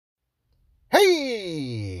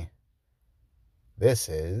Hey! This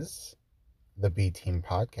is the B Team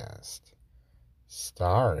Podcast,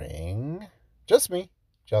 starring just me,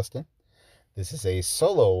 Justin. This is a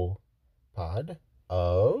solo pod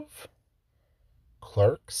of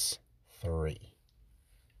Clerks 3.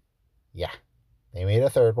 Yeah, they made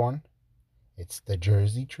a third one. It's the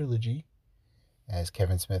Jersey trilogy, as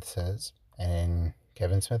Kevin Smith says, and in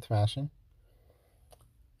Kevin Smith fashion.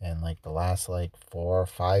 And like the last 4 or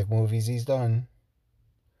 5 movies he's done,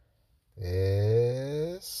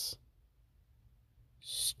 this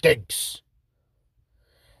stinks.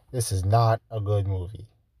 This is not a good movie.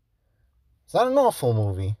 It's not an awful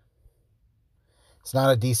movie. It's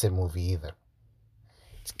not a decent movie either.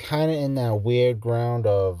 It's kind of in that weird ground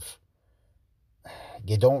of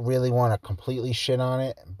you don't really want to completely shit on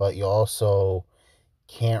it, but you also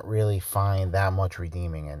can't really find that much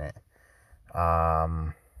redeeming in it.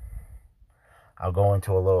 I'll go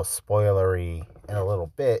into a little spoilery in a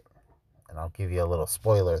little bit, and I'll give you a little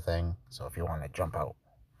spoiler thing. So if you want to jump out,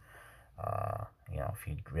 if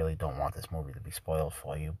you really don't want this movie to be spoiled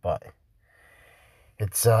for you, but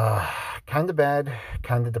it's kind of bad,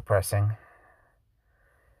 kind of depressing.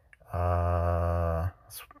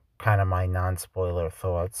 It's kind of my non-spoiler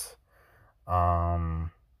thoughts. Kind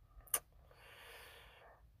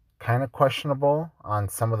of questionable on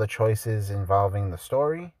some of the choices involving the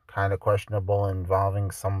story. Kind of questionable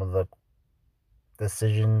involving some of the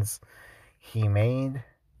decisions he made.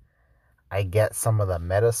 I get some of the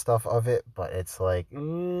meta stuff of it, but it's like,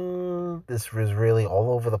 this was really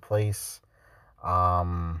all over the place.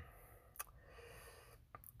 Kind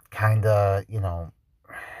of,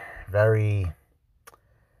 very,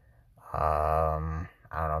 I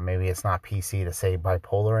don't know, maybe it's not PC to say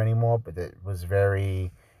bipolar anymore, but it was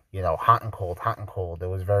very, hot and cold, hot and cold. It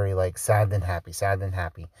was very, sad then happy, sad then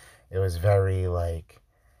happy. It was very, it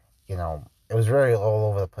was very all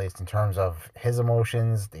over the place in terms of his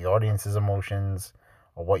emotions, the audience's emotions,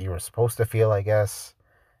 or what you were supposed to feel, I guess.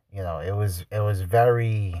 It was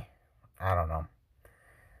very, I don't know.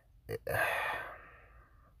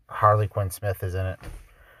 Harley Quinn Smith is in it,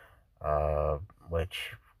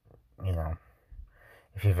 which,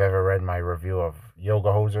 if you've ever read my review of Yoga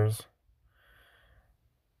Hosers,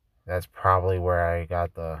 that's probably where I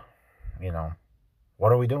got the,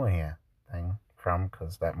 what are we doing here thing from,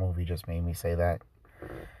 because that movie just made me say that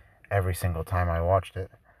every single time I watched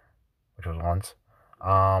it, which was once.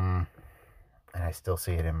 And I still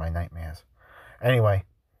see it in my nightmares. Anyway,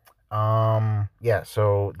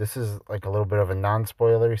 so this is a little bit of a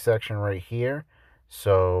non-spoilery section right here.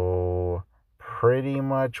 So pretty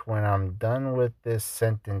much when I'm done with this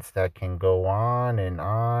sentence that can go on and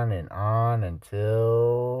on and on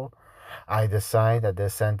until I decide that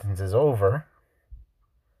this sentence is over.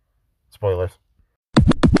 Spoilers.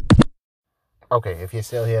 Okay, if you're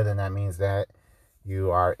still here, then that means that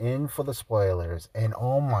you are in for the spoilers. And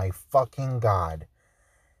oh my fucking god,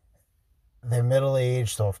 they're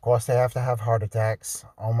middle-aged, so of course they have to have heart attacks.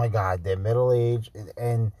 Oh my god, they're middle-aged,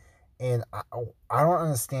 and I don't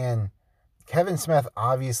understand. Kevin Smith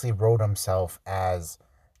obviously wrote himself as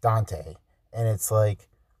Dante, and it's like,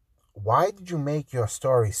 why did you make your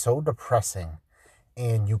story so depressing?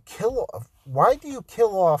 And why do you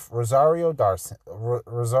kill off Rosario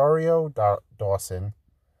Dawson,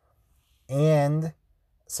 and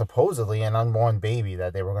supposedly an unborn baby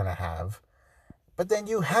that they were going to have, but then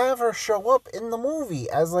you have her show up in the movie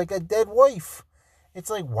as a dead wife? It's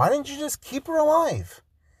like, why didn't you just keep her alive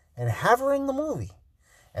and have her in the movie?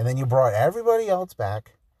 And then you brought everybody else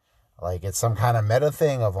back. It's some kind of meta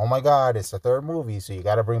thing of, oh my god, it's the third movie, so you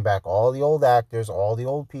got to bring back all the old actors, all the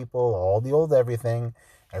old people, all the old everything.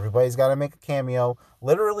 Everybody's got to make a cameo.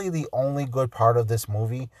 Literally, the only good part of this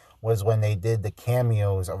movie was when they did the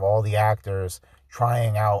cameos of all the actors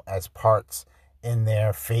trying out as parts in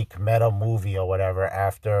their fake meta movie or whatever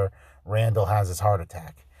after Randall has his heart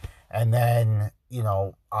attack. And then,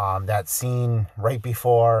 that scene right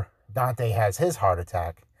before Dante has his heart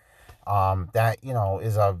attack, that,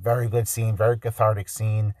 is a very good scene, very cathartic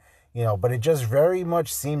scene, but it just very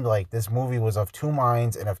much seemed like this movie was of two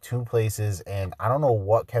minds and of two places, and I don't know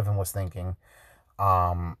what Kevin was thinking.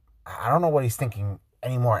 I don't know what he's thinking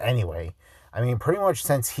anymore anyway. I mean, pretty much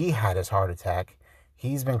since he had his heart attack,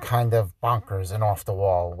 he's been kind of bonkers and off the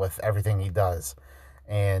wall with everything he does,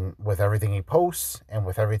 and with everything he posts, and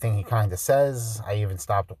with everything he kind of says. I even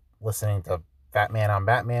stopped listening to Batman on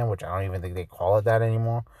Batman, which I don't even think they call it that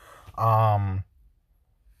anymore.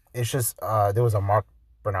 It's just, there was a Mark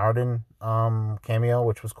Bernardin, cameo,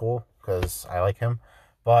 which was cool, because I like him,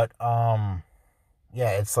 but,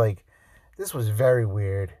 it's like, this was very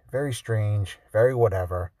weird, very strange, very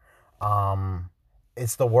whatever.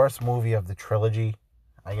 It's the worst movie of the trilogy,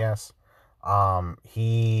 I guess.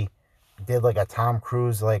 He did like a Tom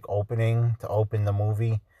Cruise like opening to open the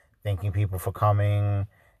movie, thanking people for coming,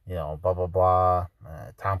 blah blah blah.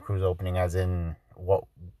 Tom Cruise opening as in what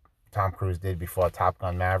Tom Cruise did before Top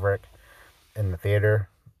Gun Maverick in the theater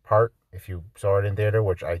part. If you saw it in theater,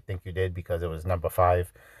 which I think you did because it was number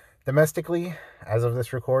 5 domestically as of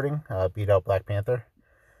this recording, beat out Black Panther.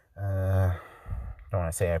 Don't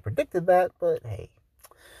want to say I predicted that, but hey.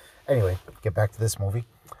 Anyway, get back to this movie.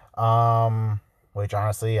 Which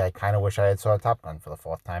honestly, I kind of wish I had saw Top Gun for the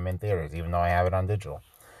 4th time in theaters, even though I have it on digital.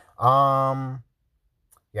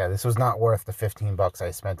 Yeah, this was not worth the $15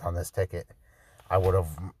 I spent on this ticket. I would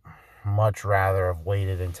have much rather have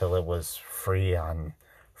waited until it was free on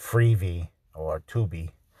Freevee or Tubi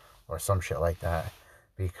or some shit like that,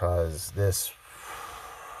 because this,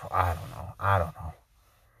 I don't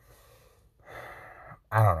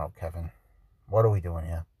know, Kevin. What are we doing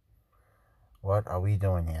here?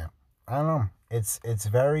 I don't know. It's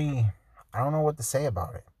very, I don't know what to say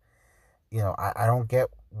about it. I don't get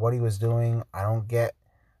what he was doing. I don't get,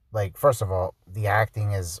 like, first of all, the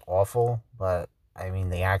acting is awful, but I mean,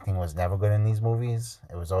 the acting was never good in these movies.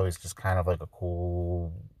 It was always just kind of like a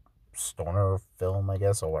cool stoner film, I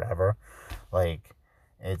guess, or whatever. Like,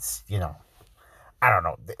 it's, I don't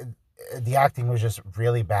know. The acting was just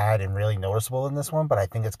really bad and really noticeable in this one, but I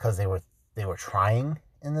think it's because they were trying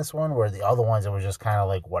in this one, where the other ones it was just kind of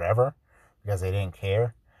like whatever, because they didn't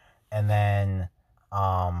care. And then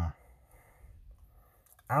I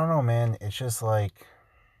don't know, man. It's just like,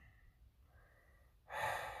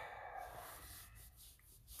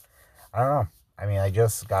 I don't know. I mean, I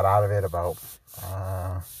just got out of it about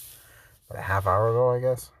a half hour ago, I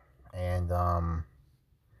guess. And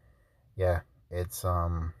yeah, it's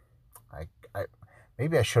I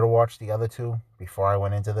maybe I should have watched the other two before I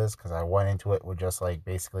went into this, because I went into it with just like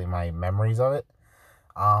basically my memories of it.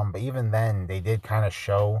 But even then, they did kind of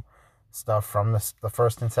show stuff from the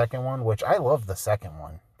first and second one, which I love the second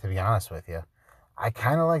one, to be honest with you. I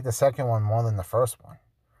kind of like the second one more than the first one.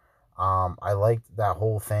 I liked that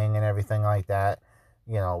whole thing and everything like that,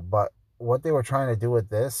 but what they were trying to do with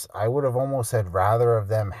this, I would have almost had rather of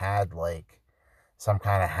them had like some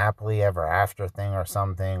kind of happily ever after thing or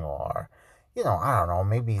something, or, I don't know,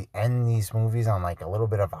 maybe end these movies on like a little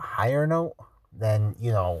bit of a higher note than,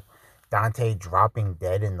 Dante dropping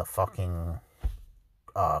dead in the fucking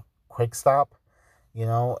quick stop,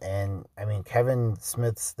 and I mean, Kevin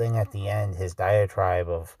Smith's thing at the end, his diatribe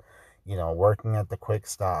of, working at the quick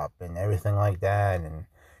stop and everything like that, and,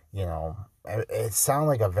 it sounded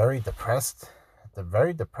like a very depressed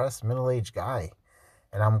middle-aged guy.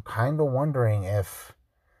 And I'm kind of wondering if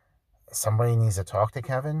somebody needs to talk to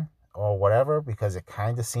Kevin or whatever, because it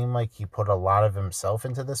kind of seemed like he put a lot of himself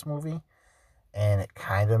into this movie. And it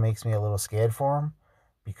kind of makes me a little scared for him,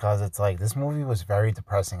 because it's like this movie was very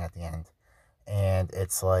depressing at the end. And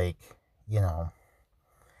it's like,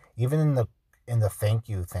 even in the thank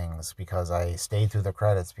you things, because I stayed through the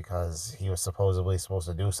credits because he was supposed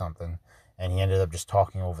to do something, and he ended up just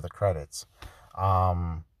talking over the credits.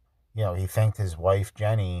 He thanked his wife,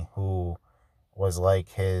 Jenny, who was like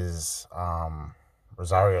his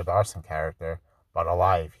Rosario Dawson character, but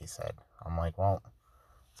alive, he said. I'm like, well,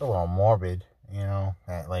 it's a little morbid,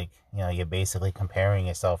 that, like, you're basically comparing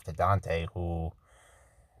yourself to Dante, who,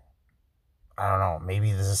 I don't know,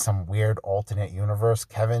 maybe this is some weird alternate universe,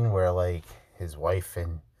 Kevin, where, like, his wife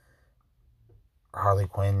and Harley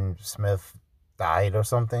Quinn Smith died or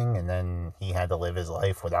something, and then he had to live his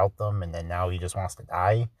life without them, and then now he just wants to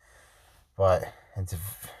die. But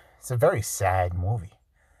it's a very sad movie.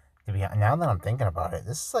 Now that I'm thinking about it,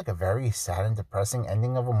 this is like a very sad and depressing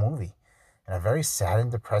ending of a movie, and a very sad and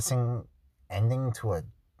depressing ending to a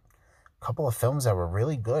couple of films that were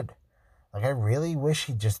really good. Like, I really wish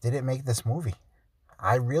he just didn't make this movie.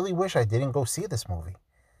 I really wish I didn't go see this movie.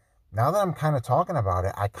 Now that I'm kind of talking about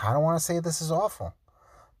it, I kind of want to say this is awful.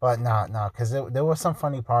 But no, because there were some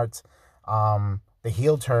funny parts. The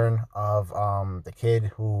heel turn of the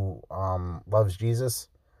kid who loves Jesus.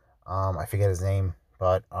 I forget his name,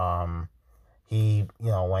 but he,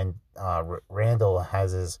 when Randall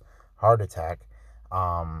has his heart attack,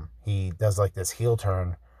 he does like this heel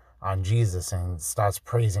turn on Jesus and starts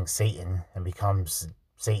praising Satan and becomes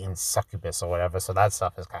Satan's succubus or whatever. So that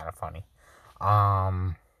stuff is kind of funny.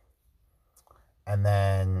 And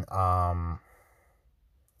then I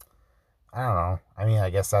don't know. I mean, I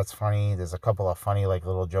guess that's funny. There's a couple of funny, like,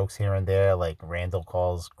 little jokes here and there. Like, Randall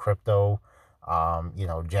calls crypto,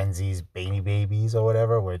 Gen Z's baby babies or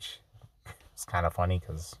whatever, which is kind of funny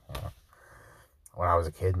because, when I was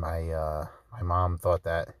a kid, my mom thought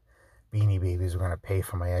that Beanie Babies were going to pay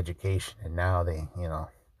for my education, and now they,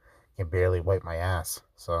 can barely wipe my ass.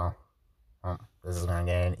 So, this is going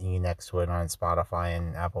to get an E next to it on Spotify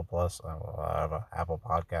and Apple Plus, Apple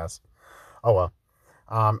Podcasts. Oh,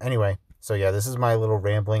 well. Anyway, so yeah, this is my little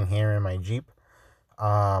rambling here in my Jeep.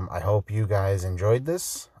 I hope you guys enjoyed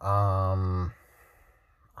this. I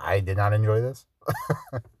did not enjoy this.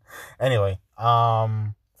 Anyway,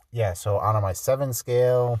 yeah, so on my 7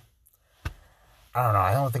 scale, I don't know,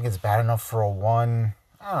 I don't think it's bad enough for a 1.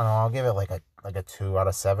 I don't know, I'll give it like a 2 out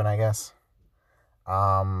of 7, I guess.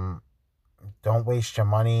 Don't waste your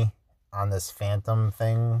money on this Phantom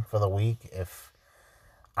thing for the week. If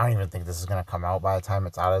I don't even think this is going to come out by the time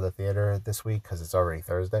it's out of the theater this week, because it's already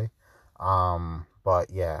Thursday. But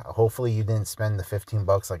yeah, hopefully you didn't spend the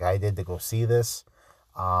 $15 like I did to go see this.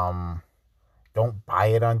 Don't buy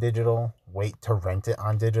it on digital. Wait to rent it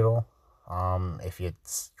on digital. If you're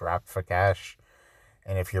strapped for cash,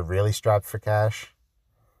 and if you're really strapped for cash,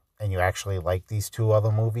 and you actually like these 2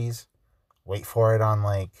 other movies, wait for it on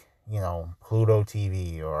like, Pluto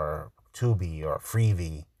TV or Tubi or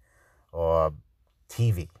Freevee or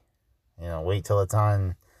TV. Wait till it's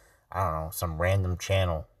on, I don't know, some random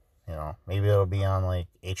channel. Maybe it'll be on like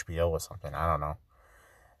HBO or something. I don't know.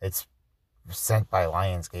 It's sent by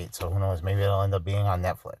Lionsgate, so who knows? Maybe it'll end up being on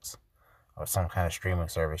Netflix or some kind of streaming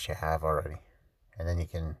service you have already. And then you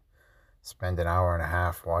can spend an hour and a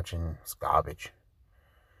half watching this garbage.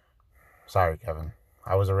 Sorry, Kevin.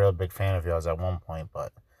 I was a real big fan of yours at one point,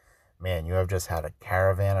 but man, you have just had a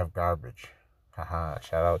caravan of garbage. Haha,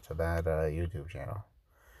 shout out to that YouTube channel.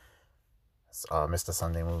 It's, Mr.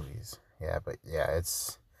 Sunday Movies. Yeah, but yeah,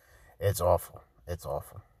 it's awful. It's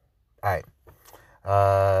awful. Alright.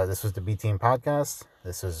 This was the B Team Podcast.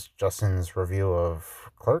 This is Justin's review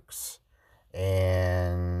of Clerks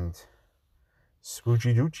and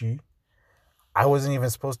Spoochy Doochie. I wasn't even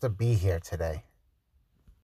supposed to be here today.